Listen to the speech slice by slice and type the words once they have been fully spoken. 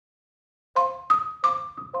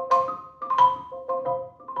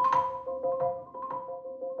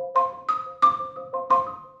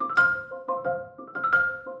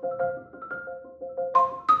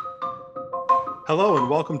Hello and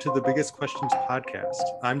welcome to the Biggest Questions podcast.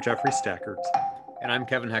 I'm Jeffrey Stackert. And I'm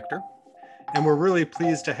Kevin Hector. And we're really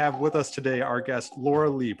pleased to have with us today our guest,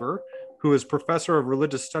 Lieber, who is professor of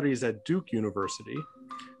religious studies at Duke University.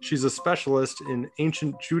 She's a specialist in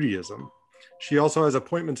ancient Judaism. She also has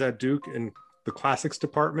appointments at Duke in the classics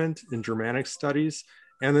department, in Germanic studies,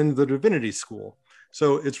 and in the divinity school.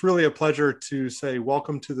 So it's really a pleasure to say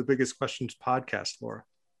welcome to the Biggest Questions podcast, Laura.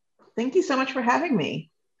 Thank you so much for having me.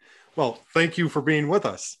 Well, thank you for being with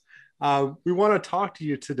us. We want to talk to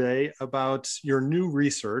you today about your new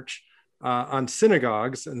research on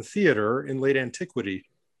synagogues and theater in late antiquity.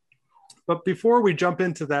 But before we jump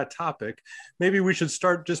into that topic, maybe we should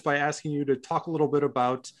start just by asking you to talk a little bit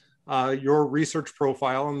about your research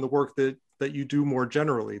profile and the work that you do more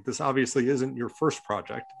generally. This obviously isn't your first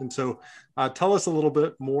project. And so tell us a little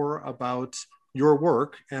bit more about your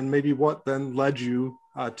work and maybe what then led you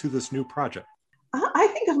to this new project. I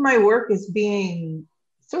think of my work as being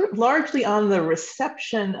sort of largely on the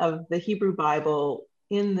reception of the Hebrew Bible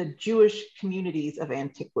in the Jewish communities of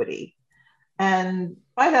antiquity. And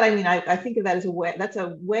by that, I mean, I think of that as that's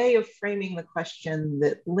a way of framing the question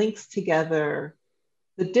that links together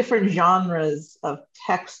the different genres of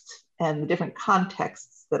text and the different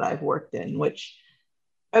contexts that I've worked in,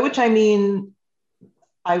 by which I mean,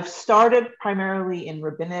 I've started primarily in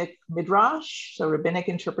rabbinic midrash, so rabbinic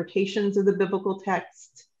interpretations of the biblical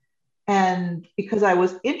text. And because I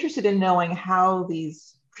was interested in knowing how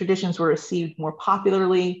these traditions were received more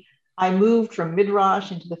popularly, I moved from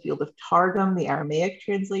midrash into the field of targum, the Aramaic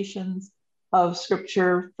translations of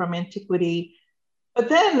scripture from antiquity. But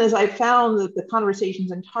then as I found that the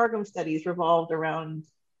conversations in targum studies revolved around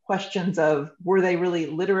questions of, were they really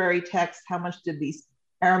literary texts? How much did these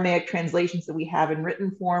Aramaic translations that we have in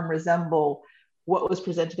written form resemble what was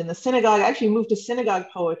presented in the synagogue? I actually moved to synagogue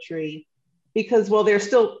poetry because while there's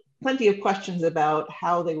still plenty of questions about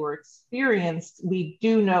how they were experienced, we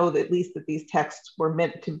do know that at least that these texts were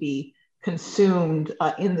meant to be consumed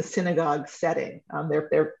in the synagogue setting.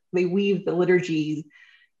 They weave the liturgy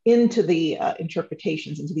into the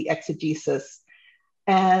interpretations, into the exegesis.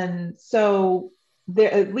 And so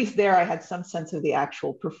at least there I had some sense of the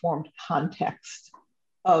actual performed context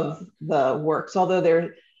of the works, although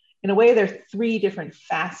in a way, they're three different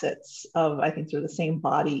facets of, I think, sort of the same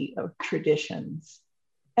body of traditions.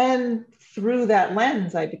 And through that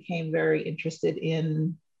lens, I became very interested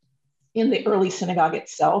in the early synagogue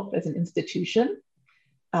itself as an institution,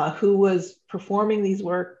 who was performing these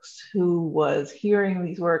works, who was hearing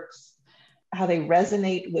these works, how they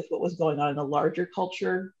resonate with what was going on in the larger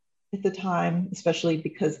culture at the time, especially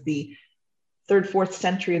because the 3rd, 4th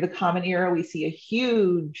century of the Common Era, we see a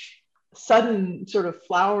huge sudden sort of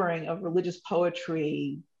flowering of religious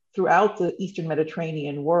poetry throughout the Eastern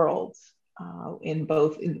Mediterranean world,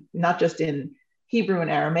 not just in Hebrew and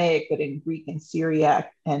Aramaic, but in Greek and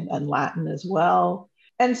Syriac and Latin as well.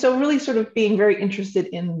 And so really sort of being very interested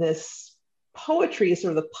in this poetry as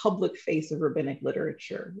sort of the public face of rabbinic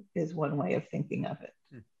literature is one way of thinking of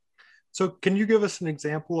it. So can you give us an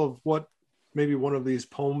example of what maybe one of these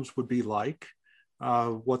poems would be like?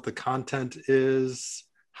 What the content is,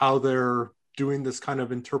 how they're doing this kind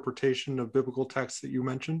of interpretation of biblical texts that you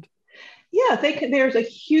mentioned? Yeah, there's a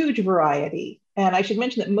huge variety. And I should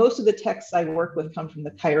mention that most of the texts I work with come from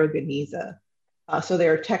the Cairo Geniza. So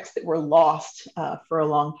there are texts that were lost for a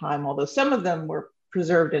long time, although some of them were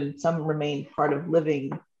preserved and some remain part of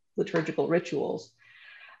living liturgical rituals.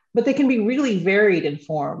 But they can be really varied in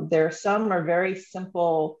form. Some are very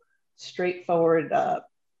simple, straightforward,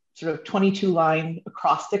 sort of 22-line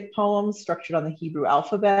acrostic poems structured on the Hebrew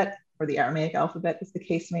alphabet or the Aramaic alphabet, as the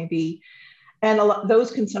case may be. And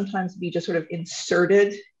those can sometimes be just sort of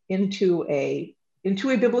inserted into a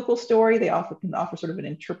biblical story. They can offer sort of an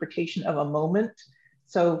interpretation of a moment.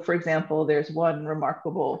 So for example, there's one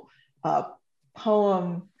remarkable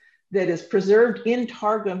poem that is preserved in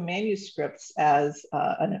Targum manuscripts as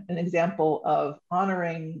an example of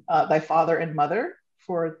honoring thy father and mother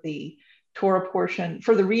for the Torah portion,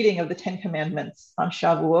 for the reading of the 10 Commandments on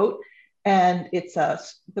Shavuot. And it's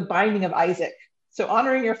the binding of Isaac. So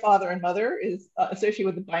honoring your father and mother is associated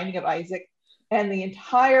with the binding of Isaac. And the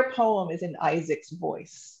entire poem is in Isaac's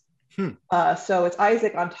voice. So it's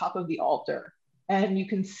Isaac on top of the altar. And you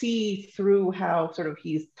can see through how sort of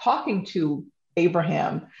he's talking to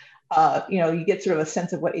Abraham, you get sort of a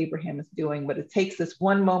sense of what Abraham is doing, but it takes this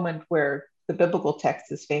one moment where the biblical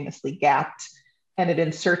text is famously gapped and it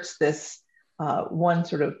inserts this one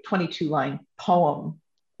sort of 22-line poem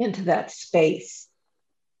into that space.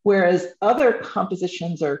 Whereas other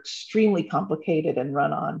compositions are extremely complicated and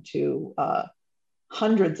run on to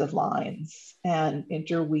hundreds of lines and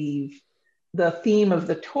interweave the theme of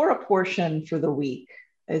the Torah portion for the week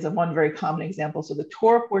is one very common example. So the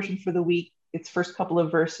Torah portion for the week, its first couple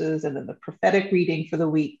of verses, and then the prophetic reading for the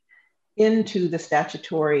week into the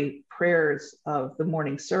statutory prayers of the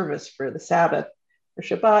morning service for the Sabbath or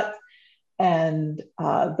Shabbat. And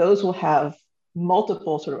those will have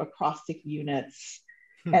multiple sort of acrostic units.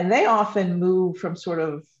 And they often move from sort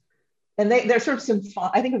of, and they're sort of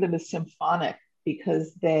symphonic. I think of them as symphonic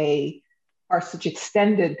because they are such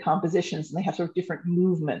extended compositions and they have sort of different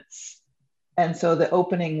movements. And so the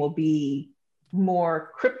opening will be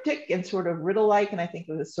more cryptic and sort of riddle-like. And I think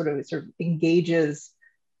of this sort of engages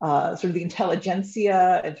sort of the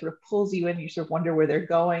intelligentsia and sort of pulls you in. You sort of wonder where they're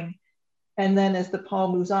going. And then as the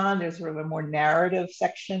poem moves on, there's sort of a more narrative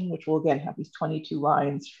section, which will again have these 22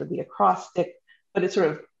 lines for the acrostic, but it sort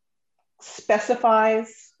of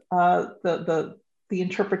specifies the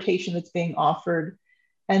interpretation that's being offered.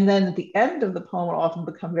 And then at the end of the poem will often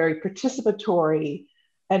become very participatory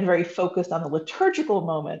and very focused on the liturgical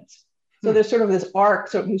moment. So there's sort of this arc,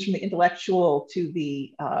 so it moves from the intellectual to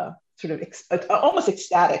the sort of almost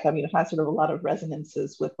ecstatic. I mean, it has sort of a lot of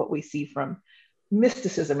resonances with what we see from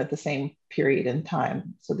mysticism at the same period in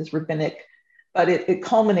time. So this rabbinic, but it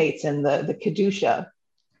culminates in the Kedusha,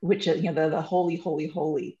 which is, the holy, holy,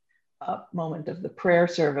 holy moment of the prayer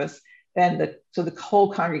service. And so the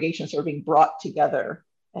whole congregation sort of being brought together.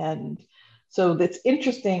 And so it's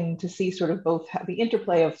interesting to see sort of both the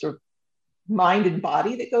interplay of sort of mind and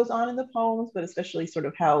body that goes on in the poems, but especially sort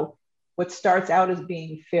of how what starts out as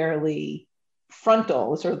being fairly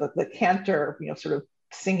frontal, sort of the cantor, sort of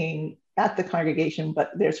singing at the congregation,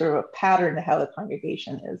 but there's sort of a pattern to how the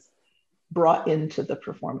congregation is brought into the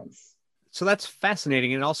performance. So that's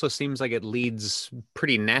fascinating. It also seems like it leads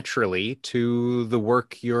pretty naturally to the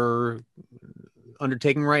work you're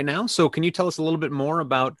undertaking right now. So can you tell us a little bit more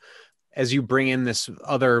about, as you bring in this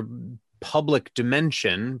other public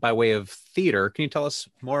dimension by way of theater, can you tell us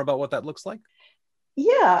more about what that looks like?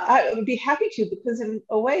 Yeah, I would be happy to, because in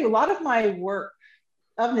a way, a lot of my work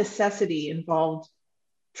of necessity involved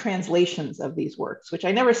translations of these works, which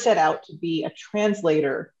I never set out to be a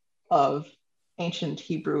translator of ancient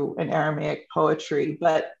Hebrew and Aramaic poetry,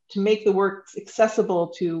 but to make the works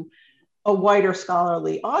accessible to a wider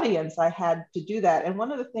scholarly audience, I had to do that. And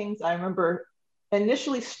one of the things I remember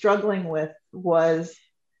initially struggling with was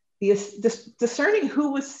discerning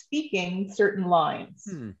who was speaking certain lines.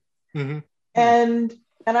 Mm-hmm. And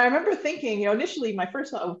I remember thinking, initially my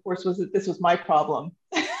first thought, of course, was that this was my problem.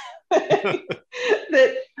 that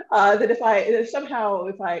if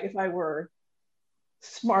I were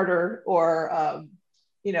smarter or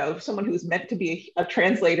someone who's meant to be a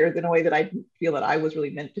translator in a way that I didn't feel that I was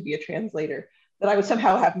really meant to be a translator, that I would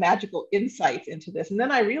somehow have magical insights into this. And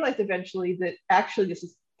then I realized eventually that actually this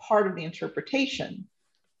is part of the interpretation.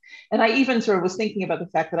 And I even sort of was thinking about the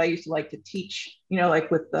fact that I used to like to teach,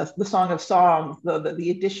 like with the Song of Songs, the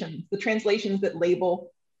editions, the translations that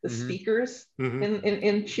label the speakers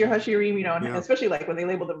in Shir HaShirim, and especially like when they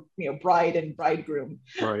label them, bride and bridegroom,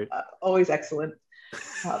 right? Always excellent.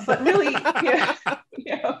 But really,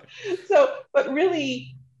 but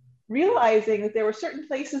really realizing that there were certain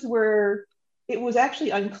places where it was actually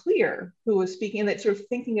unclear who was speaking, and that sort of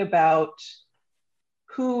thinking about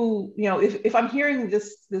who, if I'm hearing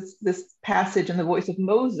this passage in the voice of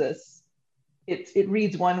Moses, it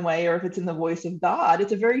reads one way, or if it's in the voice of God,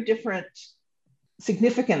 it's a very different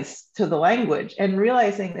significance to the language. And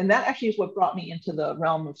realizing, and that actually is what brought me into the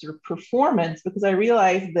realm of sort of performance, because I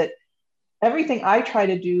realized that everything I try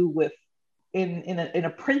to do with in a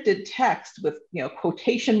printed text with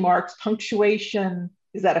quotation marks, punctuation,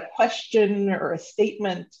 is that a question or a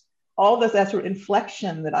statement, all this that sort of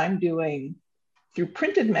inflection that I'm doing through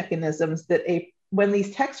printed mechanisms, that when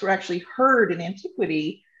these texts were actually heard in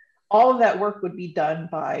antiquity, all of that work would be done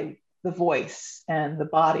by the voice and the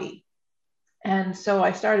body. And so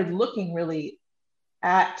I started looking really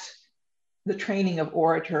at the training of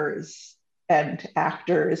orators and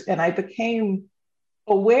actors, and I became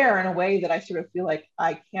aware in a way that I sort of feel like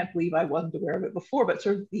I can't believe I wasn't aware of it before, but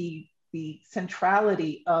sort of the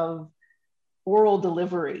centrality of oral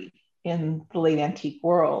delivery in the late antique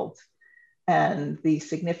world, and the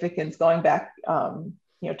significance going back,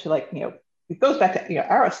 it goes back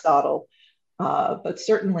to Aristotle, but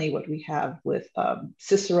certainly what we have with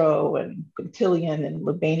Cicero and Quintilian and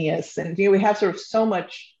Libanius, and we have sort of so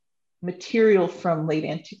much material from late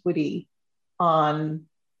antiquity on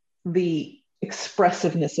the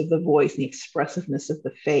expressiveness of the voice, the expressiveness of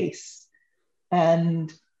the face,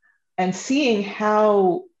 and seeing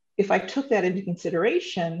how, if I took that into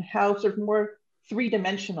consideration, how sort of more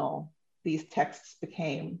three-dimensional these texts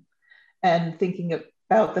became, and thinking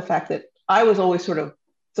about the fact that I was always sort of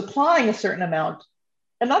supplying a certain amount,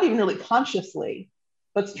 and not even really consciously,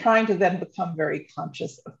 but trying to then become very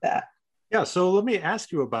conscious of that. Yeah, so let me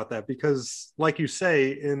ask you about that, because like you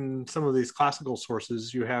say, in some of these classical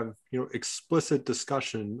sources, you have, explicit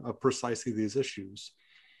discussion of precisely these issues.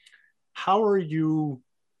 How are you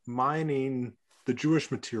mining the Jewish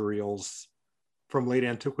materials from late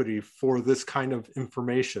antiquity for this kind of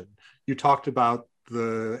information? You talked about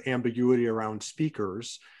the ambiguity around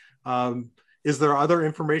speakers. Is there other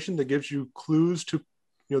information that gives you clues to,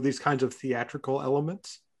 these kinds of theatrical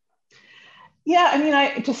elements? Yeah, I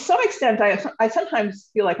mean, to some extent, I sometimes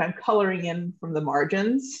feel like I'm coloring in from the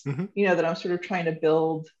margins, that I'm sort of trying to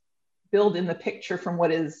build in the picture from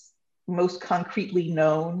what is most concretely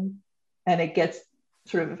known. And it gets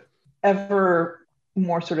sort of ever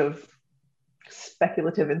more sort of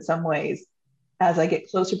speculative in some ways as I get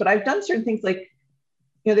closer. But I've done certain things like,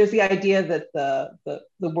 there's the idea that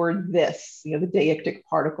the word "this," the deictic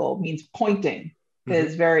particle, means pointing,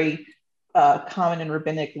 is very common in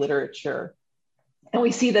rabbinic literature. And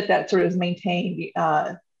we see that sort of is maintained.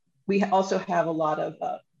 We also have a lot of,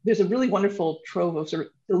 there's a really wonderful trove of sort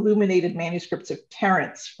of illuminated manuscripts of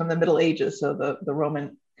Terence from the Middle Ages, so the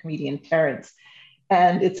Roman comedian Terence.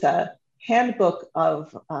 And it's a handbook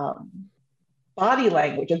of body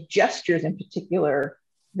language, of gestures in particular,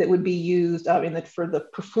 that would be used for the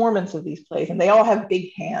performance of these plays. And they all have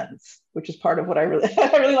big hands, which is part of what I really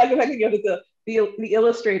like. The fact that the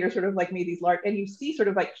illustrator sort of like made these large, and you see sort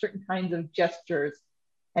of like certain kinds of gestures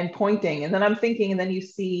and pointing. And then I'm thinking, and then you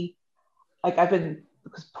see, like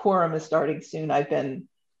because Purim is starting soon, I've been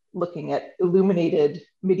looking at illuminated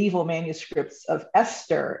medieval manuscripts of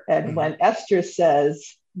Esther. And when Esther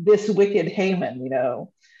says, "This wicked Haman,"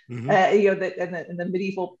 and the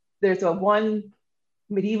medieval, there's one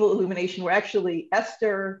medieval illumination where actually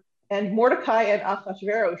Esther and Mordecai and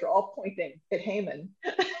Ahasuerus are all pointing at Haman.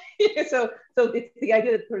 So it's the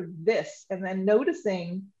idea that sort of this, and then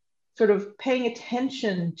noticing, sort of paying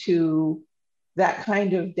attention to that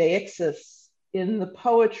kind of deixis in the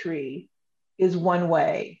poetry is one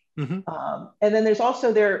way. And then there's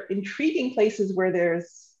also, there are intriguing places where the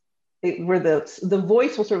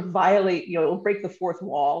voice will sort of violate, it will break the fourth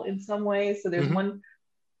wall in some ways. So there's one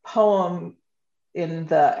poem in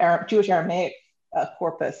the Jewish Aramaic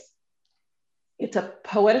corpus. It's a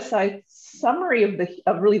poeticized summary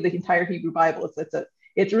of really the entire Hebrew Bible.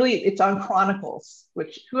 It's on chronicles,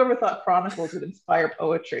 which whoever thought chronicles would inspire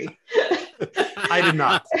poetry. I did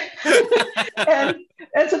not. and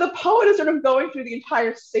so the poet is sort of going through the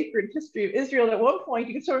entire sacred history of Israel. And at one point,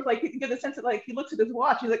 you can sort of like, you get the sense that like he looks at his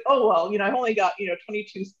watch. He's like, "Oh well, I've only got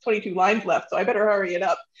 22 lines left, so I better hurry it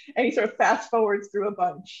up." And he sort of fast forwards through a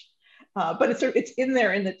bunch. But it's in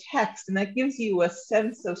there in the text, and that gives you a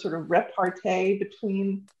sense of sort of repartee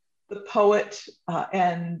between the poet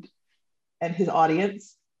and his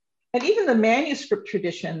audience. And even the manuscript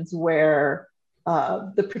traditions where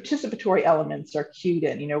the participatory elements are cued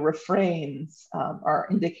in, refrains are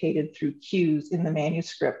indicated through cues in the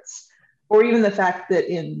manuscripts, or even the fact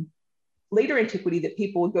that in later antiquity that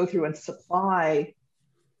people would go through and supply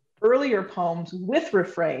earlier poems with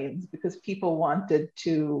refrains because people wanted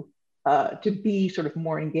to be sort of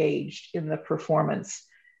more engaged in the performance.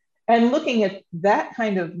 And looking at that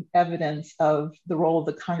kind of evidence of the role of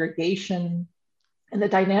the congregation and the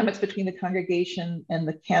dynamics between the congregation and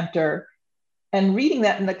the cantor, and reading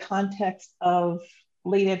that in the context of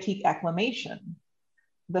late antique acclamation,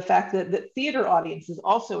 the fact that theater audiences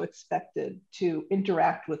also expected to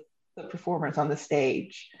interact with the performers on the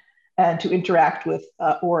stage and to interact with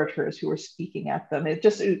orators who were speaking at them.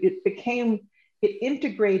 It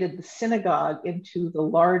integrated the synagogue into the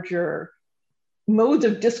larger modes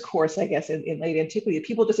of discourse, I guess, in late antiquity.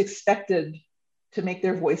 People just expected to make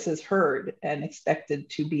their voices heard and expected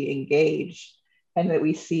to be engaged. And that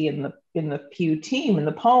we see in the Piyutim, in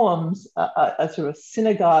the poems, a sort of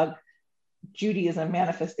synagogue Judaism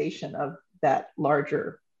manifestation of that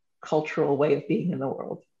larger cultural way of being in the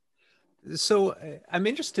world. So I'm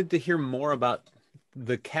interested to hear more about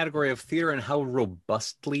the category of theater and how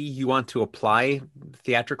robustly you want to apply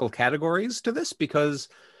theatrical categories to this, because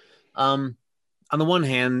on the one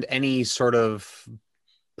hand, any sort of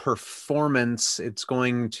performance, it's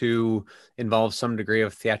going to involve some degree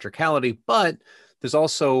of theatricality, but there's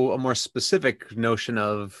also a more specific notion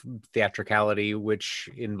of theatricality, which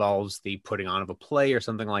involves the putting on of a play or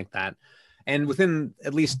something like that. And within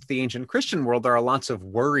at least the ancient Christian world, there are lots of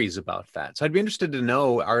worries about that. So I'd be interested to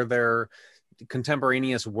know, are there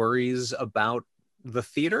contemporaneous worries about the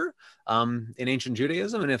theater in ancient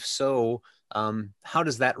Judaism? And if so, how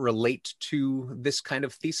does that relate to this kind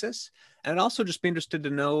of thesis? And I'd also just be interested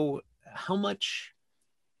to know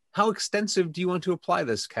how extensive do you want to apply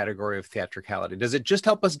this category of theatricality? Does it just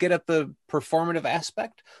help us get at the performative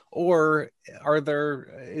aspect, or are there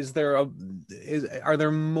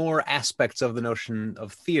more aspects of the notion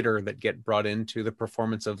of theater that get brought into the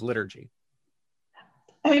performance of liturgy?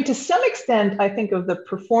 I mean, to some extent, I think of the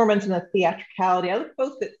performance and the theatricality. I look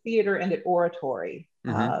both at theater and at oratory,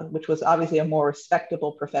 which was obviously a more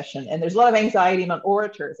respectable profession. And there's a lot of anxiety among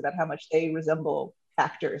orators about how much they resemble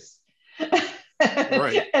actors.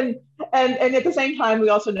 Right. and at the same time, we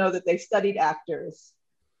also know that they studied actors.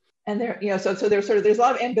 And there, so there's a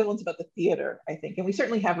lot of ambivalence about the theater, I think. And we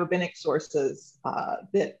certainly have rabbinic sources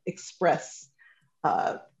that express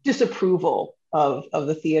disapproval of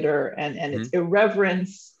the theater and its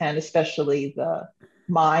irreverence, and especially the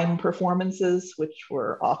mime performances, which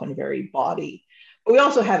were often very bawdy. But we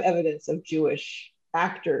also have evidence of Jewish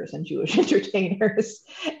actors and Jewish entertainers,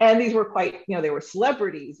 and these were quite, they were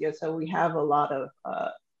celebrities. So we have a lot of,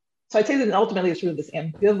 so I'd say that ultimately there's sort of this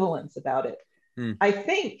ambivalence about it. I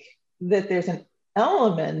think that there's an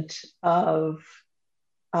element of,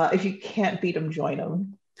 if you can't beat them, join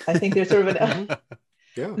them. I think there's sort of an,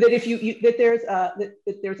 that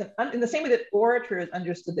there's in the same way that orators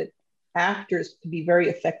understood that actors could be very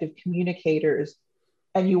effective communicators,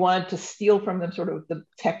 and you wanted to steal from them sort of the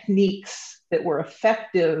techniques that were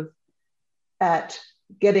effective at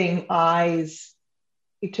getting eyes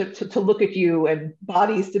to look at you and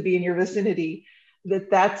bodies to be in your vicinity,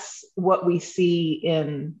 that's what we see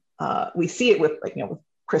in, we see it with, like, with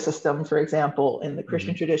Chrysostom, for example, in the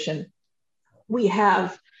Christian tradition. We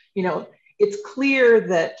have, it's clear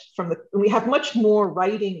that we have much more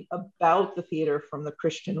writing about the theater from the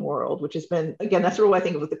Christian world, which has been, again, that's sort of what I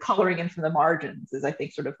think of with the coloring in from the margins, is I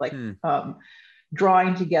think sort of like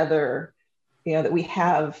drawing together, that we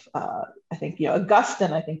have, I think,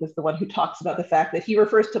 Augustine, I think, was the one who talks about the fact that he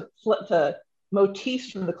refers to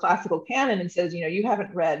motifs from the classical canon and says, you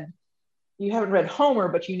haven't read Homer,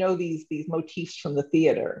 but these motifs from the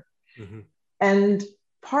theater. And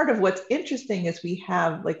part of what's interesting is we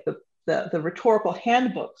have like the rhetorical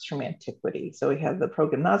handbooks from antiquity. So we have the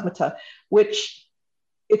Progymnasmata, which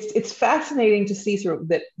it's fascinating to see sort of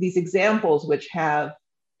that these examples which have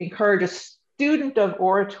encouraged a student of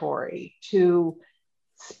oratory to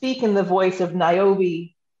speak in the voice of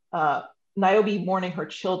Niobe mourning her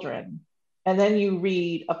children. And then you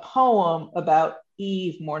read a poem about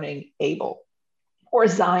Eve mourning Abel, or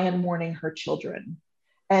Zion mourning her children.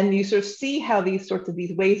 And you sort of see how these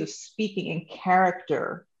ways of speaking in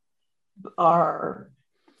character are,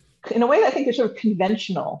 in a way, I think they're sort of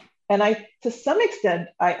conventional. And to some extent,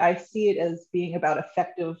 I see it as being about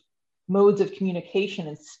effective modes of communication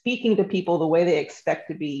and speaking to people the way they expect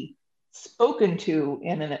to be spoken to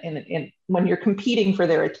in when you're competing for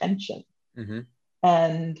their attention.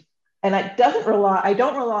 And I don't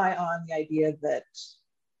rely on the idea that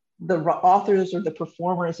the authors or the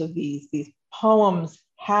performers of these poems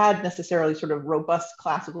had necessarily sort of robust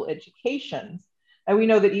classical educations. And we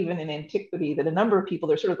know that even in antiquity, that a number of people,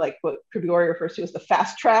 they're sort of like what Kribori refers to as the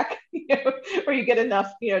fast track, where you get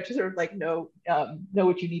enough, to sort of like know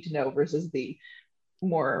what you need to know, versus the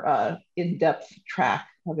more in-depth track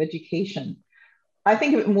of education. I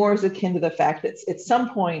think of it more as akin to the fact that at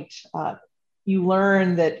some point, you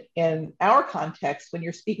learn that in our context, when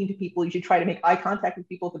you're speaking to people, you should try to make eye contact with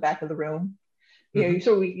people at the back of the room.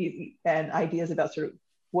 And ideas about sort of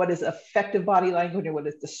what is effective body language and what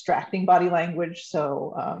is distracting body language.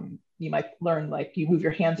 So you might learn, like, you move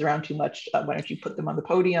your hands around too much, why don't you put them on the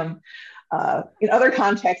podium? In other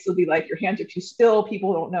contexts, it'll be like your hands are too still,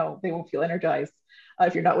 people don't know, they won't feel energized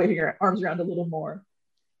if you're not waving your arms around a little more.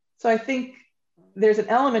 So I think there's an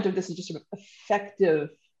element of this is just sort of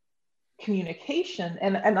effective communication.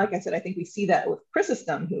 And like I said, I think we see that with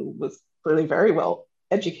Chrysostom, who was clearly very well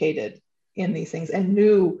educated in these things and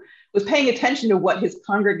was paying attention to what his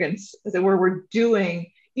congregants, as it were doing,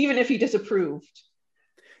 even if he disapproved.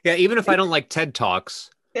 Yeah, even if I don't like TED Talks,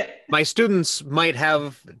 my students might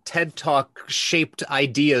have TED Talk shaped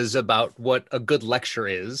ideas about what a good lecture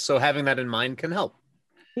is. So having that in mind can help.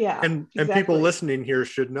 Yeah. And people listening here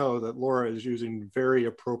should know that Laura is using very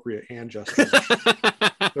appropriate hand gestures.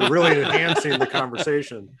 They're really enhancing the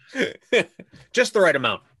conversation. Just the right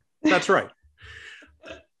amount. That's right.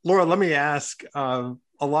 Laura, let me ask, a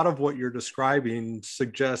lot of what you're describing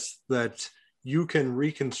suggests that you can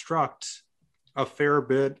reconstruct a fair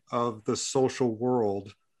bit of the social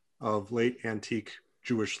world of late antique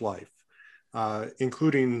Jewish life,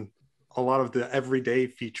 including a lot of the everyday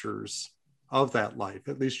features of that life.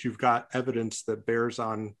 At least you've got evidence that bears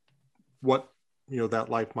on what that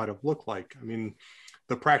life might have looked like. I mean,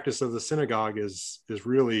 the practice of the synagogue is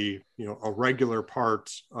really, a regular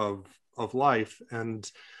part of life.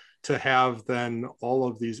 And to have then all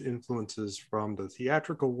of these influences from the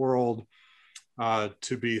theatrical world,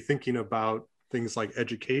 to be thinking about things like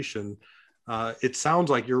education, it sounds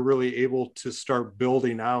like you're really able to start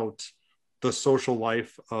building out the social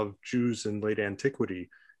life of Jews in late antiquity.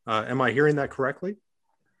 Am I hearing that correctly?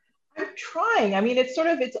 I'm trying. I mean,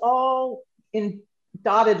 it's all in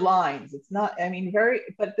dotted lines. It's not,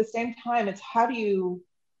 but at the same time, it's I'm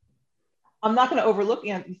not going to overlook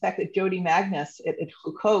the fact that Jody Magnus at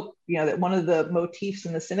Hukok, that one of the motifs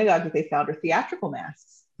in the synagogue that they found are theatrical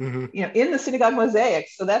masks, in the synagogue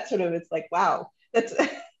mosaics. So that's it's like, wow, that's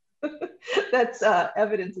that's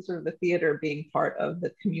evidence of sort of the theater being part of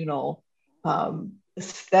the communal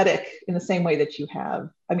aesthetic in the same way that you have.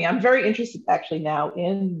 I'm very interested actually now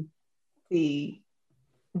in the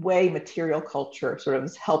way material culture sort of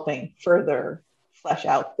is helping further flesh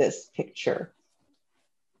out this picture.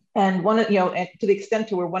 And and to the extent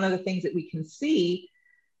to where one of the things that we can see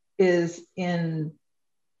is in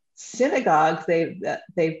synagogues,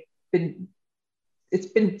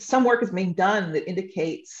 some work is being done that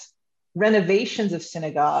indicates renovations of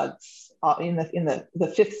synagogues in the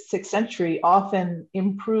 5th, 6th century often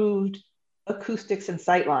improved acoustics and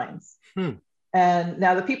sightlines. And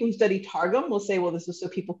now the people who study Targum will say, well, this is so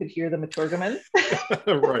people could hear the Maturgaman.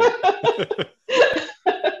 Right.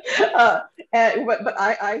 But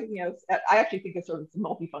I actually think it's sort of a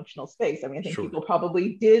multifunctional space. I think Sure. people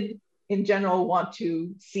probably did in general want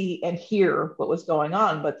to see and hear what was going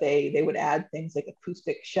on, but they would add things like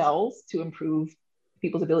acoustic shells to improve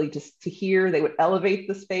people's ability to hear. They would elevate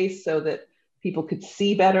the space so that people could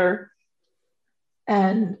see better.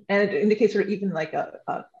 And it indicates sort of even like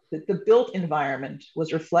the built environment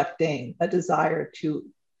was reflecting a desire to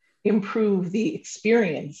improve the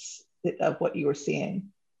experience of what you were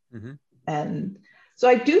seeing. Mm-hmm. And so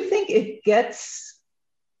I do think it gets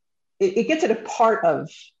at a part of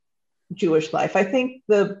Jewish life. I think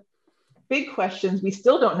the big questions, we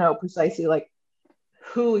still don't know precisely like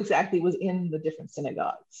who exactly was in the different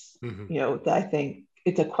synagogues. Mm-hmm. I think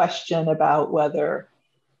it's a question about whether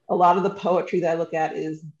a lot of the poetry that I look at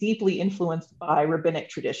is deeply influenced by rabbinic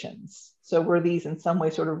traditions. So were these in some way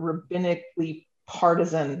sort of rabbinically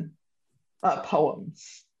partisan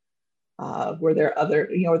poems? Were there other,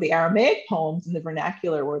 the Aramaic poems in the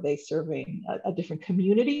vernacular, were they serving a different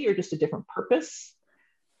community or just a different purpose?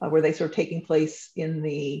 Were they sort of taking place in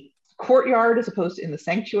the courtyard as opposed to in the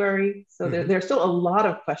sanctuary? So mm-hmm. There's still a lot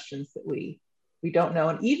of questions that we don't know.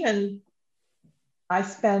 And even I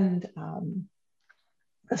spend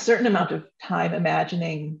a certain amount of time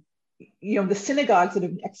imagining, the synagogues that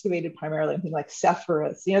have been excavated primarily, something like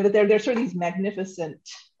Sepphoris, that they're sort of these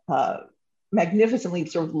magnificently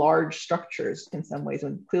sort of large structures in some ways,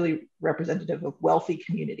 and clearly representative of wealthy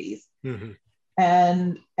communities. Mm-hmm.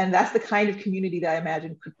 And that's the kind of community that I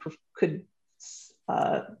imagine could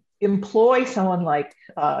employ someone like,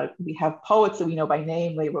 we have poets that we know by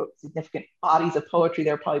name, they wrote significant bodies of poetry,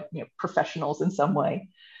 they're probably professionals in some way.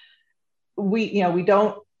 We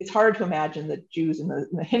don't, it's hard to imagine the Jews in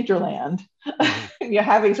the hinterland, mm-hmm.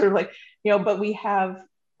 Having sort of like, but we have,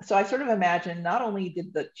 so I sort of imagine not only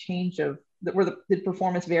did the change of, did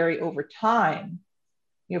performance vary over time,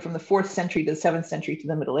 from the 4th century to the 7th century to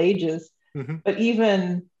the Middle Ages, mm-hmm. but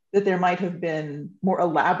even that there might have been more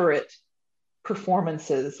elaborate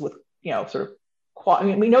performances with, sort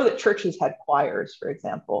of, we know that churches had choirs, for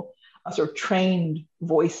example, sort of trained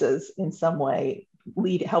voices in some way,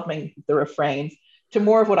 helping the refrains, to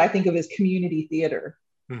more of what I think of as community theater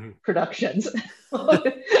mm-hmm. productions. Sort of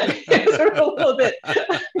a little bit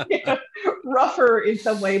rougher in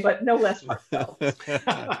some way, but no less heartfelt.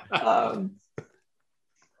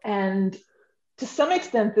 And to some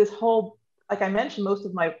extent, this whole, like I mentioned, most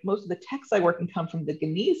of the texts I work in come from the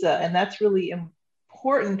Geniza, and that's really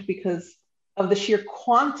important because of the sheer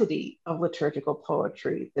quantity of liturgical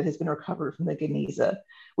poetry that has been recovered from the Geniza,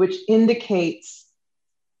 which indicates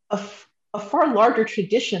a far larger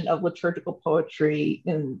tradition of liturgical poetry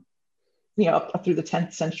in, up through the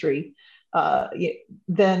 10th century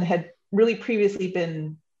than had really previously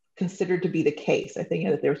been considered to be the case. I think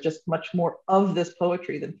that there's just much more of this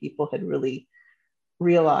poetry than people had really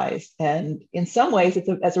realized. And in some ways,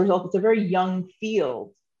 as a result, it's a very young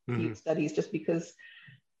field, mm-hmm. studies, just because,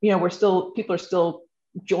 people are still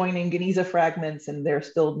joining Geniza fragments, and there's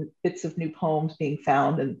still bits of new poems being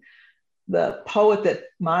found. And the poet that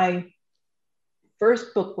my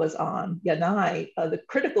first book was on, Yanai, the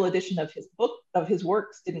critical edition of his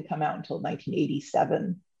works didn't come out until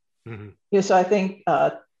 1987. Mm-hmm. So I think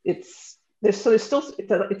it's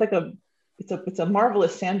like it's a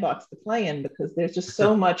marvelous sandbox to play in, because there's just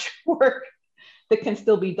so much work that can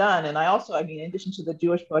still be done. And I also, I mean, in addition to the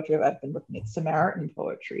Jewish poetry, I've been looking at Samaritan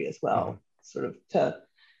poetry as well, sort of to,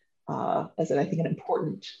 as I think an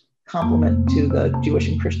important complement to the Jewish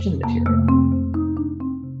and Christian material.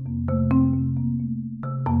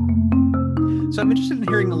 So I'm interested in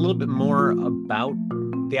hearing a little bit more about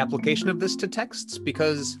the application of this to texts,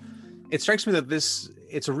 because it strikes me that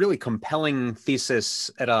it's a really compelling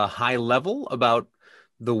thesis at a high level about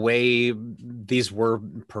the way these were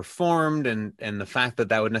performed, and the fact that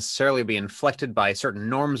that would necessarily be inflected by certain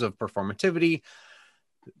norms of performativity.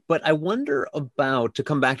 But I wonder about, to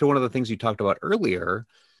come back to one of the things you talked about earlier,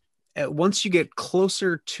 once you get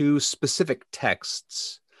closer to specific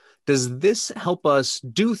texts, does this help us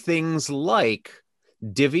do things like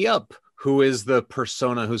divvy up who is the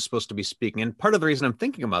persona who's supposed to be speaking? And part of the reason I'm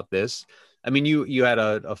thinking about this, I mean, you had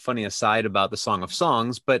a funny aside about the Song of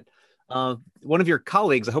Songs, but one of your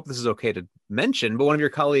colleagues, I hope this is okay to mention, but one of your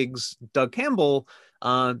colleagues, Doug Campbell,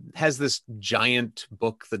 has this giant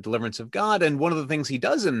book, The Deliverance of God. And one of the things he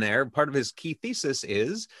does in there, part of his key thesis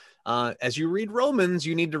is, as you read Romans,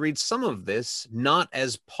 you need to read some of this, not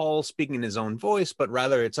as Paul speaking in his own voice, but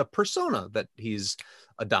rather it's a persona that he's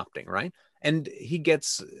adopting, right? And he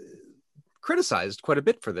gets criticized quite a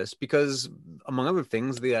bit for this because, among other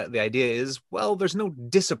things, the idea is, well, there's no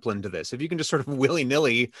discipline to this. If you can just sort of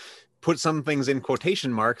willy-nilly put some things in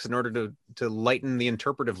quotation marks in order to lighten the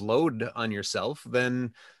interpretive load on yourself,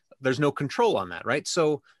 then there's no control on that, right?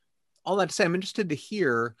 So all that to say, I'm interested to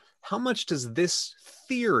hear, how much does this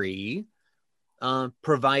theory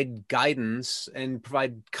provide guidance and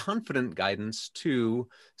provide confident guidance to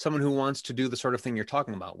someone who wants to do the sort of thing you're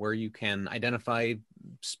talking about, where you can identify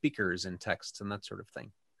speakers in texts and that sort of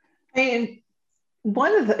thing? And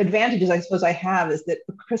one of the advantages I suppose I have is that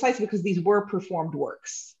precisely because these were performed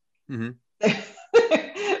works,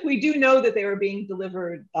 we do know that they were being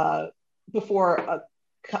delivered before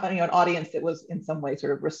an audience that was in some way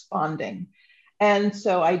sort of responding. And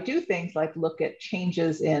so I do things like look at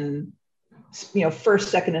changes in, first,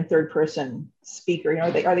 second, and third person speaker.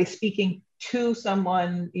 Are they speaking to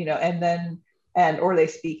someone, or are they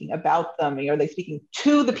speaking about them? Are they speaking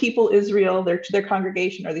to the people Israel, to their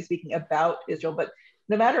congregation? Are they speaking about Israel? But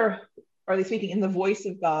no matter, are they speaking in the voice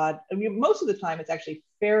of God? I mean, most of the time it's actually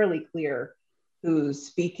fairly clear who's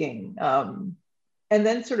speaking. And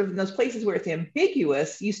then sort of in those places where it's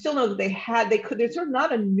ambiguous, you still know that there's sort of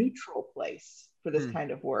not a neutral place for this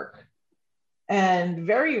kind of work. And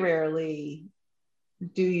very rarely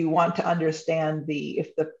do you want to understand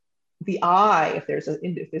if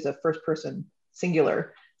there's a first person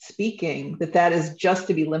singular speaking, that is just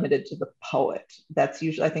to be limited to the poet. That's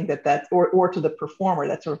usually, I think or to the performer.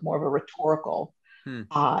 That's sort of more of a rhetorical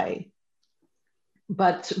eye.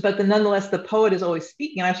 But then nonetheless, the poet is always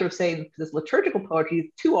speaking. And I sort of say this liturgical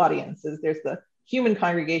poetry, two audiences. There's the human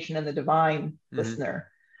congregation and the divine listener.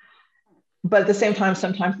 But at the same time,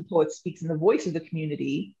 sometimes the poet speaks in the voice of the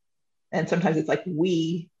community. And sometimes it's like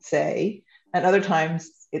we say, and other times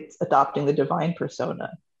it's adopting the divine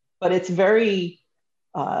persona. But it's very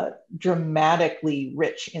dramatically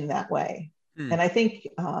rich in that way. And I think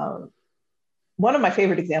one of my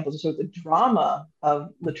favorite examples of sort of the drama of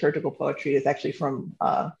liturgical poetry is actually from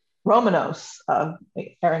Romanos, Erin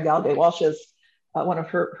Gallaudet Walsh's, one of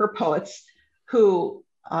her poets, who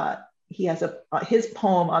he has his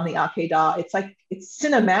poem on the Akedah. It's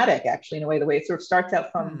cinematic, actually, in a way, the way it sort of starts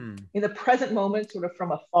out from in the present moment, sort of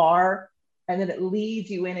from afar, and then it leads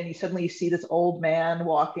you in, and you see this old man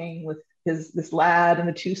walking with this lad and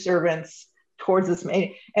the two servants towards this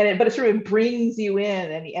man, but it sort of brings you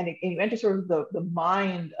in, and you enter sort of the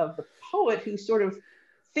mind of the poet, who's sort of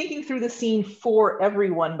thinking through the scene for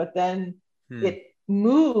everyone, but then it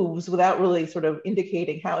moves without really sort of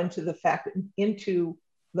indicating how into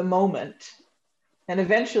the moment. And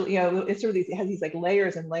eventually, it's sort of it has these like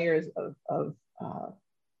layers and layers of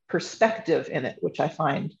perspective in it, which I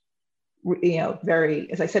find,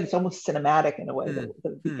 very, as I said, it's almost cinematic in a way,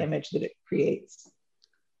 the image that it creates.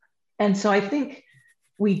 And so I think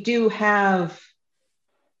we do have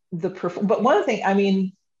but one thing, I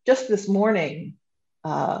mean, just this morning,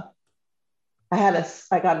 I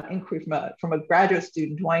got an inquiry from a graduate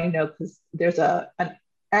student who I know, because there's an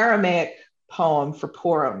Aramaic poem for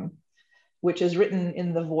Purim, which is written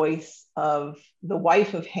in the voice of the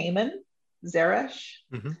wife of Haman, Zeresh.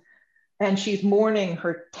 And she's mourning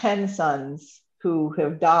her 10 sons who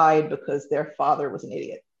have died because their father was an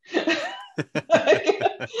idiot.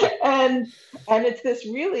 and it's this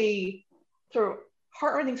really sort of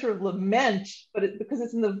heartrending sort of lament, but because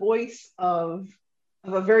it's in the voice of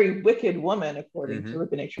a very wicked woman, according to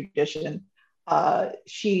rabbinic tradition,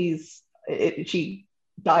 she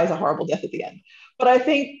dies a horrible death at the end. But I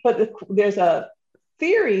think, there's a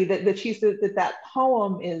theory that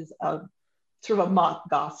poem is sort of a mock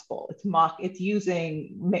gospel. It's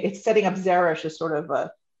setting up Zeresh as sort of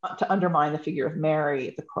to undermine the figure of Mary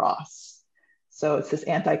at the cross. So it's this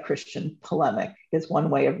anti-Christian polemic is one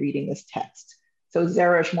way of reading this text. So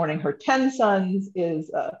Zeresh mourning her 10 sons is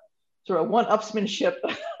sort of one-upsmanship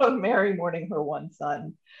of Mary mourning her one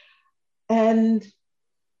son. And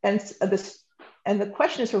the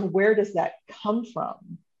question is sort of, where does that come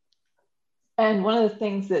from? And one of the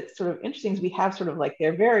things that's sort of interesting is we have sort of like,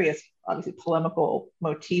 there are various obviously polemical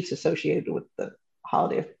motifs associated with the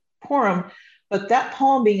holiday of Purim, but that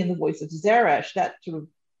poem being in the voice of Zeresh, that sort of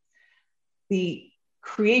the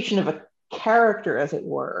creation of a character, as it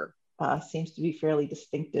were, seems to be fairly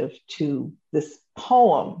distinctive to this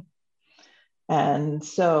poem. And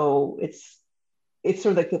so it's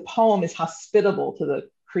sort of like the poem is hospitable to the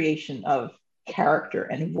creation of character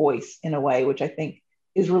and voice in a way, which I think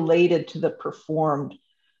is related to the performed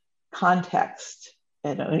context.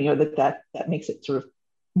 And that makes it sort of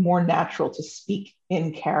more natural to speak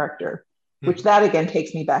in character, which that again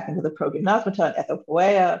takes me back into the progymnasmata and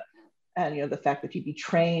ethopoeia, and the fact that you'd be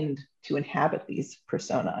trained to inhabit these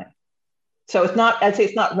personae. So I'd say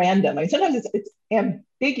it's not random. I mean, sometimes it's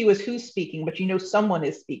ambiguous who's speaking, but someone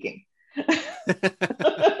is speaking.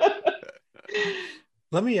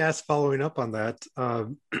 Let me ask, following up on that,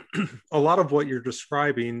 a lot of what you're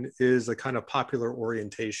describing is a kind of popular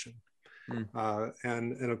orientation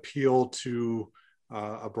and an appeal to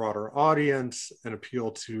a broader audience, an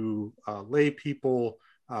appeal to lay people,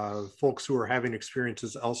 folks who are having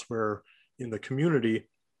experiences elsewhere in the community.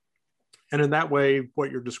 And in that way, what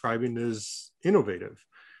you're describing is innovative.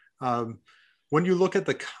 When you look at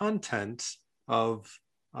the content of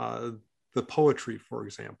the poetry, for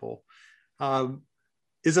example,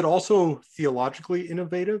 is it also theologically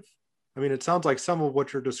innovative? I mean, it sounds like some of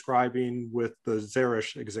what you're describing with the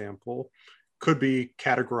Zeresh example could be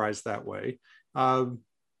categorized that way. But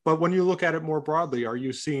when you look at it more broadly, are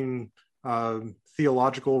you seeing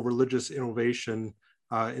theological, religious innovation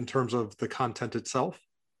in terms of the content itself?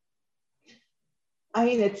 I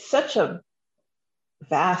mean, it's such a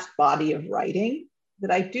vast body of writing that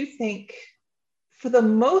I do think, for the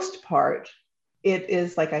most part, it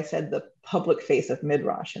is, like I said, the public face of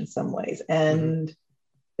Midrash in some ways. And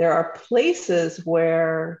there are places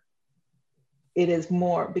where it is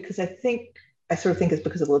more, because I sort of think it's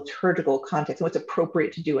because of the liturgical context and what's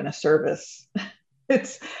appropriate to do in a service.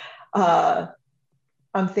 I'm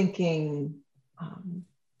thinking,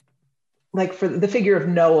 like for the figure of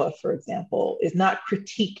Noah, for example, is not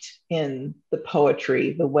critiqued in the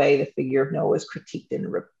poetry the way the figure of Noah is critiqued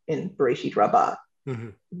in Bereshit Rabbah.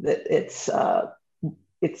 That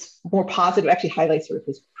it's more positive, actually highlights sort of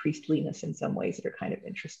his priestliness in some ways that are kind of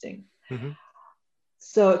interesting.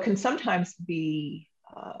 So it can sometimes be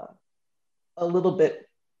a little bit,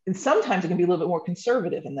 and sometimes it can be a little bit more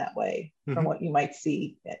conservative in that way from what you might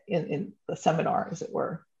see in the seminar, as it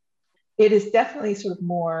were. It is definitely sort of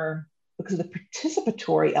more, because of the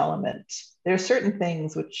participatory element, there are certain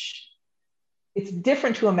things which it's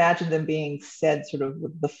different to imagine them being said sort of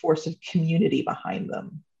with the force of community behind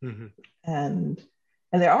them. And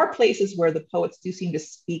there are places where the poets do seem to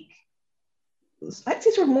speak, I'd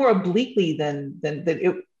say sort of more obliquely than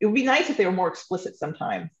it would be nice if they were more explicit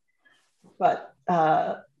sometimes. But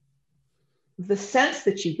the sense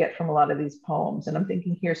that you get from a lot of these poems, and I'm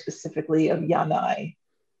thinking here specifically of Yanai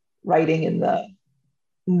writing in the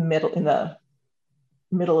middle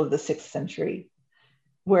of the 6th century,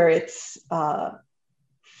 where it's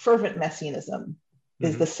fervent messianism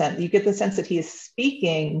is the sense. You get the sense that he is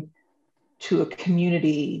speaking to a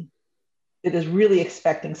community that is really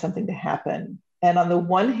expecting something to happen. And on the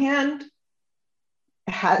one hand,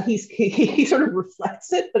 he sort of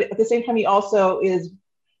reflects it, but at the same time, he also is,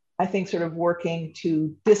 I think, sort of working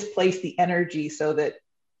to displace the energy so that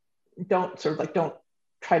don't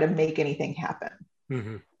try to make anything happen.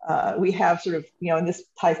 We have sort of, and this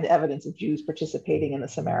ties into evidence of Jews participating in the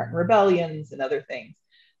Samaritan rebellions and other things.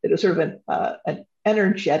 It was sort of an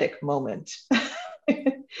energetic moment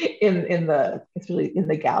it's really in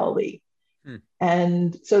the Galilee.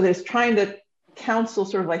 And so there's trying to counsel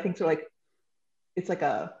sort of, I think, sort of like, it's like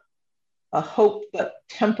a hope, but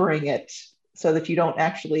tempering it so that you don't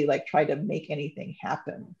actually like try to make anything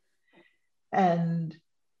happen. And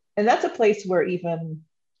that's a place where even,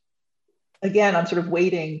 again, I'm sort of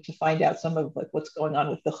waiting to find out some of like what's going on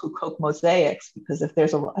with the Hukok mosaics, because if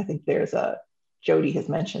I think Jody has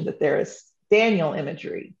mentioned that there is Daniel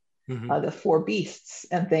imagery. the four beasts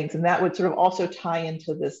and things. And that would sort of also tie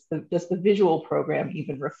into this, just the visual program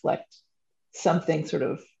even reflect something sort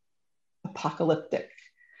of apocalyptic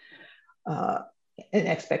in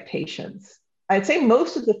expectations. I'd say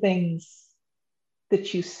most of the things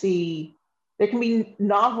that you see, there can be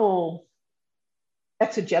novel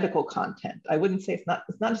exegetical content. I wouldn't say it's not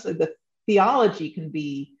necessarily, the theology can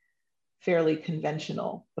be fairly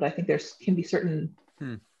conventional, but I think there's can be certain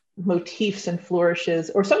motifs and flourishes,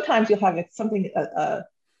 or sometimes you'll have something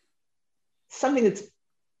that's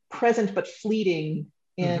present but fleeting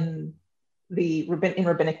in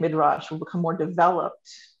rabbinic midrash will become more developed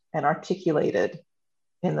and articulated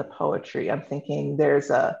in the poetry. I'm thinking there's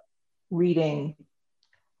a reading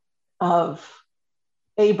of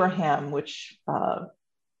Abraham, which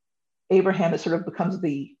Abraham is sort of becomes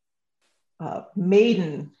the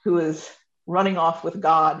maiden who is running off with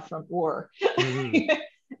God from Ur.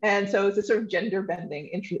 And so it's a sort of gender bending.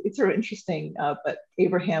 It's sort of interesting, but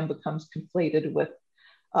Abraham becomes conflated with,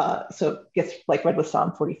 so it gets like read with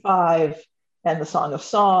Psalm 45 and the Song of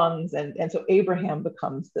Songs. And so Abraham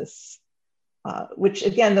becomes this, which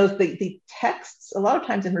again, the texts, a lot of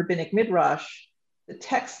times in rabbinic midrash, the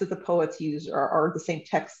texts that the poets use are the same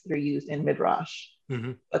texts that are used in midrash.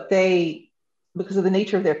 But they, because of the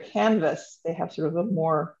nature of their canvas, they have sort of a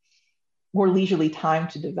more leisurely time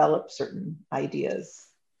to develop certain ideas.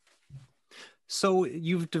 So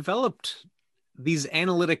you've developed these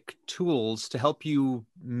analytic tools to help you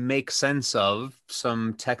make sense of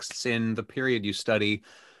some texts in the period you study.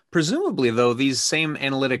 Presumably, though, these same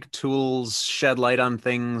analytic tools shed light on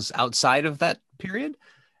things outside of that period.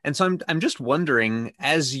 And so I'm just wondering,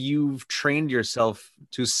 as you've trained yourself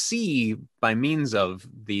to see by means of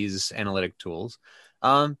these analytic tools,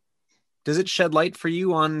 does it shed light for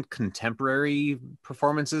you on contemporary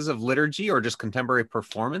performances of liturgy or just contemporary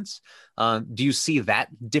performance? Do you see that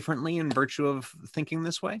differently in virtue of thinking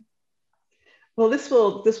this way? Well, this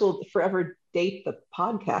will forever date the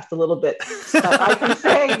podcast a little bit, but I can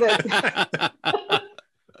say that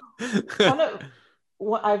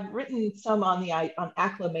I've written some on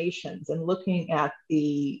acclamations and looking at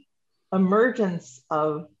the emergence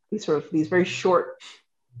of these very short,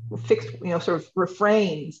 fixed, sort of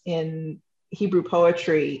refrains in Hebrew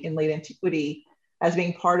poetry in late antiquity as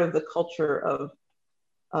being part of the culture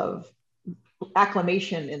of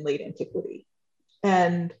acclamation in late antiquity.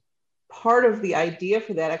 And part of the idea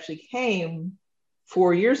for that actually came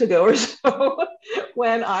 4 years ago or so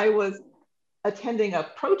when I was attending a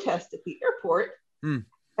protest at the airport.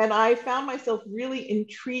 And I found myself really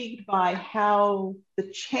intrigued by how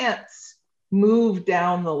the chants moved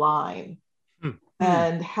down the line.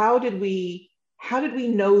 And how did we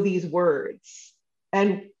know these words?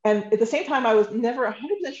 And at the same time, I was never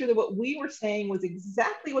 100% sure that what we were saying was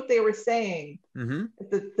exactly what they were saying.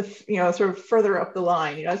 The sort of further up the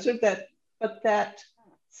line, sort of that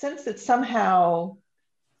sense that somehow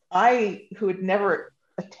I, who had never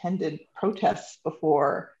attended protests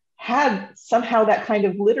before, had somehow that kind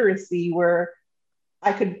of literacy where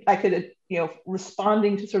I could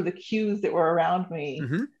responding to sort of the cues that were around me,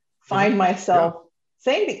 find myself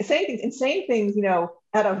saying things,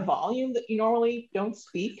 at a volume that you normally don't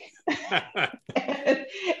speak.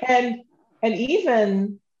 and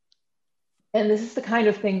this is the kind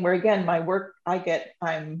of thing where, again, my work,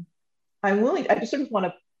 I'm willing, I just sort of want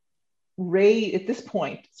to raise at this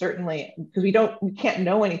point, certainly, because we can't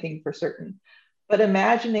know anything for certain, but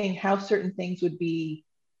imagining how certain things would be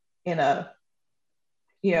in a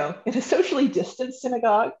socially distanced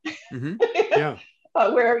synagogue,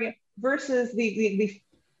 where versus the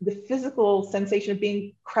physical sensation of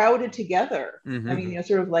being crowded together. I mean,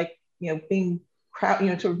 sort of like being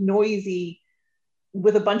sort of noisy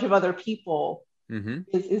with a bunch of other people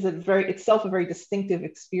is itself a very distinctive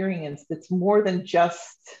experience. That's more than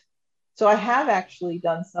just. So I have actually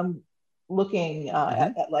done some looking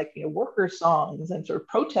at worker songs and sort of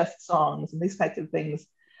protest songs and these types of things,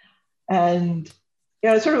 and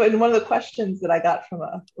sort of in one of the questions that I got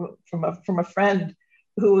from a friend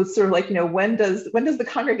who was sort of like, when does the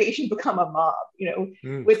congregation become a mob?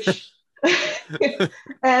 Which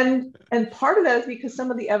and part of that is because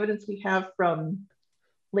some of the evidence we have from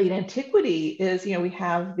late antiquity is, we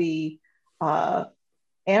have the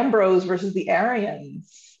Ambrose versus the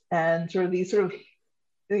Arians, and sort of these sort of,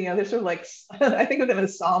 they're sort of like, I think of them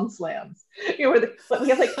as psalm slams, where we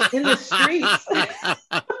have like in the streets.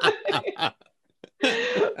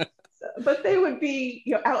 But they would be,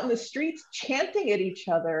 out in the streets chanting at each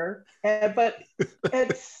other, but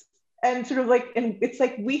it's sort of like, and it's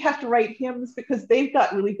like we have to write hymns because they've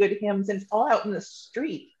got really good hymns, and it's all out in the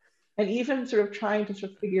street. And even sort of trying to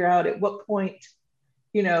sort of figure out at what point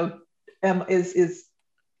you know,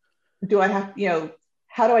 do I have, you know,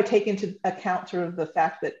 how do I take into account sort of the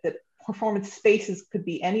fact that performance spaces could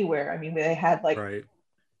be anywhere? I mean, they had like, right.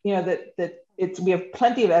 you know, we have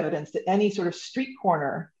plenty of evidence that any sort of street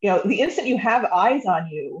corner, you know, the instant you have eyes on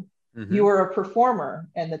you, you are a performer,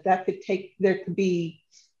 and that could take, there could be,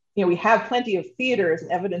 you know, we have plenty of theaters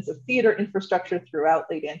and evidence of theater infrastructure throughout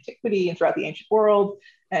late antiquity and throughout the ancient world.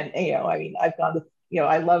 And, you know, I mean, I've gone to, you know,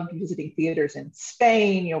 I loved visiting theaters in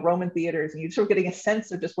Spain, you know, Roman theaters, and you're sort of getting a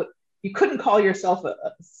sense of just what you couldn't call yourself a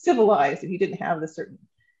civilized if you didn't have this certain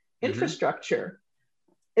infrastructure.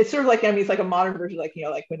 It's sort of like, I mean, it's like a modern version, like, you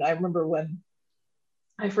know, like when I remember when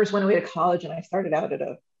I first went away to college, and I started out at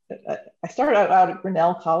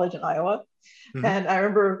Grinnell College in Iowa. And I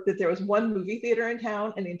remember that there was one movie theater in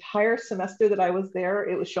town, and the entire semester that I was there,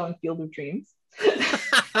 it was showing Field of Dreams. and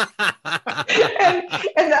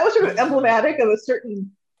that was sort of emblematic of a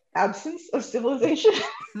certain absence of civilization.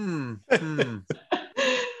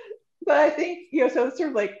 But I think, you know, so it's sort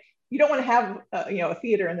of like, you don't want to have, you know, a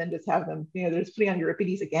theater and then just have them, you know, they're just putting on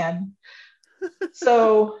Euripides again.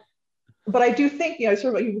 So, but I do think, you know,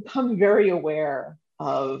 sort of like you become very aware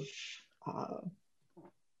of,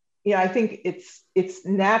 yeah, I think it's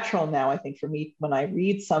natural now, I think, for me, when I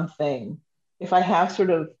read something, if I have sort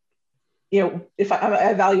of, you know, if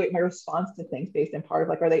I evaluate my response to things based in part of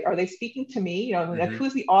like, are they speaking to me? You know, like,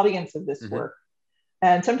 who's the audience of this work?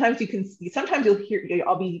 And sometimes you'll hear, you know,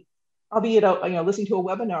 I'll be at a, you know, listening to a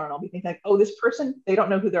webinar, and I'll be thinking like, oh, this person, they don't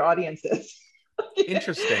know who their audience is.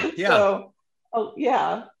 Interesting. Yeah. So,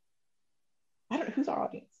 yeah. I don't know, who's our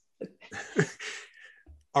audience?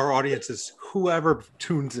 Our audience is whoever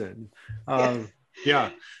tunes in.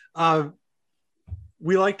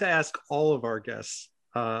 We like to ask all of our guests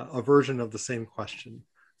a version of the same question.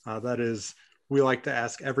 That is, we like to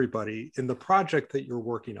ask everybody in the project that you're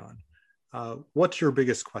working on, what's your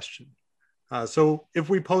biggest question? So if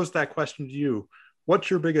we pose that question to you, what's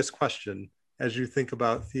your biggest question as you think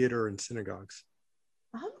about theater and synagogues?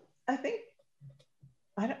 I think,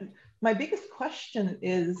 my biggest question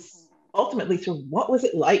is ultimately sort of, what was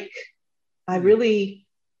it like?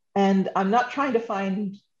 And I'm not trying to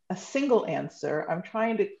find a single answer. I'm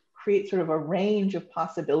trying to create sort of a range of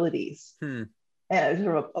possibilities and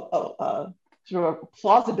sort of a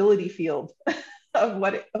plausibility field of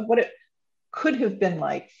what it could have been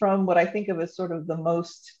like, from what I think of as sort of the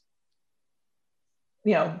most,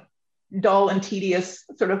 you know, dull and tedious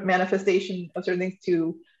sort of manifestation of certain things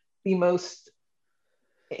to the most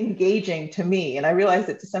engaging to me. And I realize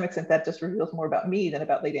that to some extent that just reveals more about me than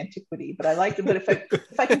about late antiquity, but I like it. But if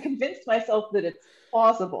I can convince myself that it's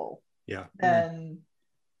plausible, then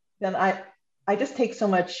I just take so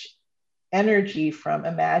much energy from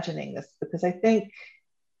imagining this, because I think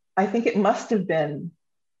it must have been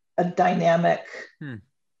a dynamic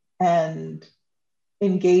and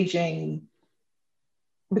engaging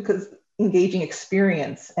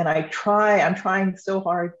experience. And I'm trying so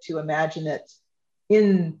hard to imagine it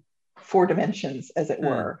in 4 dimensions, as it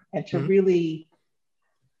were, and to really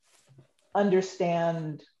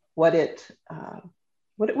understand what it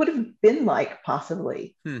would have been like,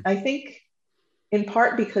 possibly. I think in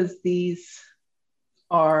part because these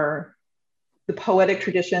are the poetic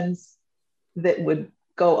traditions that would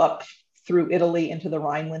go up through Italy into the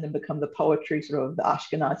Rhineland and become the poetry sort of the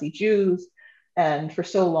Ashkenazi Jews. And for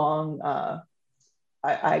so long,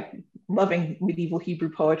 I loving medieval Hebrew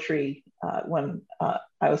poetry when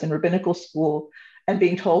I was in rabbinical school, and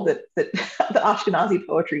being told that the Ashkenazi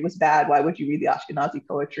poetry was bad. Why would you read the Ashkenazi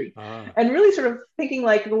poetry? And really sort of thinking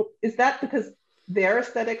like, well, is that because their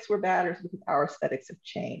aesthetics were bad, or is it because our aesthetics have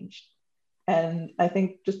changed? And I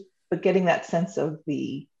think just getting that sense of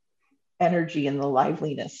the energy and the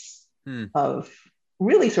liveliness of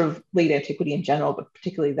really sort of late antiquity in general, but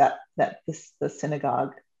particularly the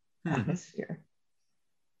synagogue atmosphere.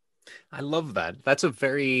 I love that. That's a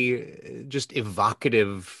very just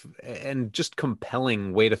evocative and just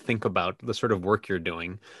compelling way to think about the sort of work you're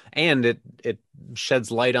doing. And it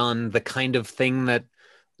sheds light on the kind of thing that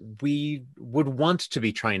we would want to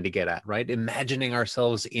be trying to get at, right? Imagining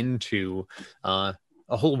ourselves into a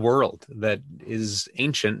whole world that is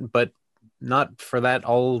ancient, but not for that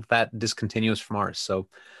all that discontinuous from ours. So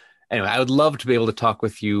anyway, I would love to be able to talk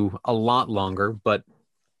with you a lot longer, but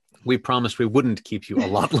we promised we wouldn't keep you a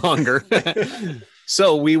lot longer.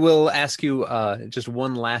 So we will ask you just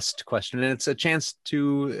one last question, and it's a chance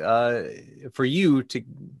for you to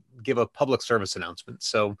give a public service announcement.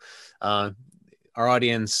 So our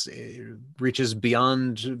audience reaches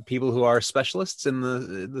beyond people who are specialists in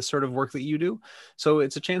the sort of work that you do. So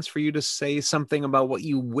it's a chance for you to say something about what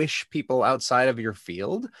you wish people outside of your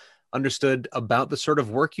field understood about the sort of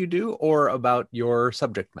work you do or about your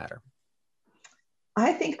subject matter?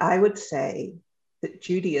 I think I would say that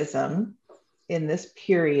Judaism in this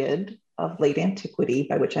period of late antiquity,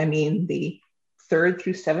 by which I mean the 3rd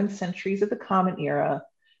through 7th centuries of the Common Era,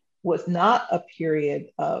 was not a period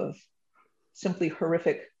of simply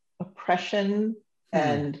horrific oppression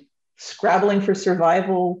and scrabbling for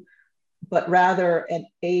survival, but rather an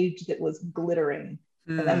age that was glittering.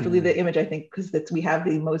 And that's really the image, I think, because we have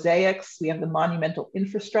the mosaics, we have the monumental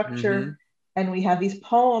infrastructure, and we have these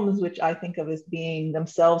poems, which I think of as being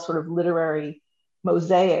themselves sort of literary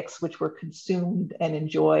mosaics, which were consumed and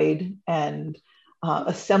enjoyed and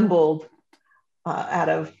assembled out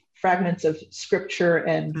of fragments of scripture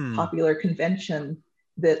and popular convention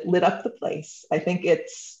that lit up the place. I think it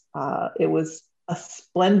was a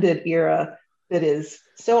splendid era that is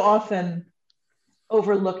so often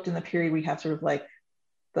overlooked in the period. We have sort of like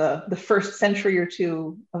the first century or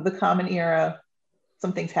two of the Common Era,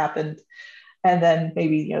 some things happened, and then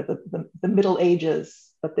maybe the Middle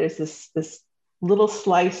Ages. But there's this little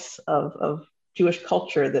slice of Jewish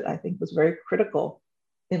culture that I think was very critical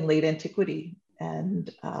in late antiquity, and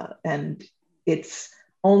it's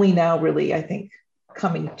only now really, I think,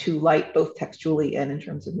 coming to light both textually and in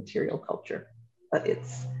terms of material culture. But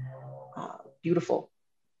it's beautiful.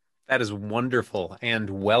 That is wonderful and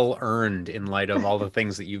well earned in light of all the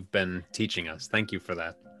things that you've been teaching us. Thank you for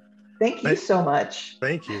that. Thank you so much.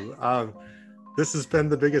 Thank you. This has been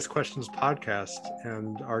the Biggest Questions podcast,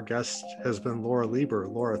 and our guest has been Laura Lieber.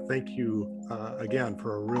 Laura, thank you again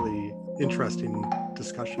for a really interesting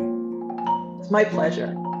discussion. It's my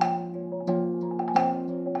pleasure.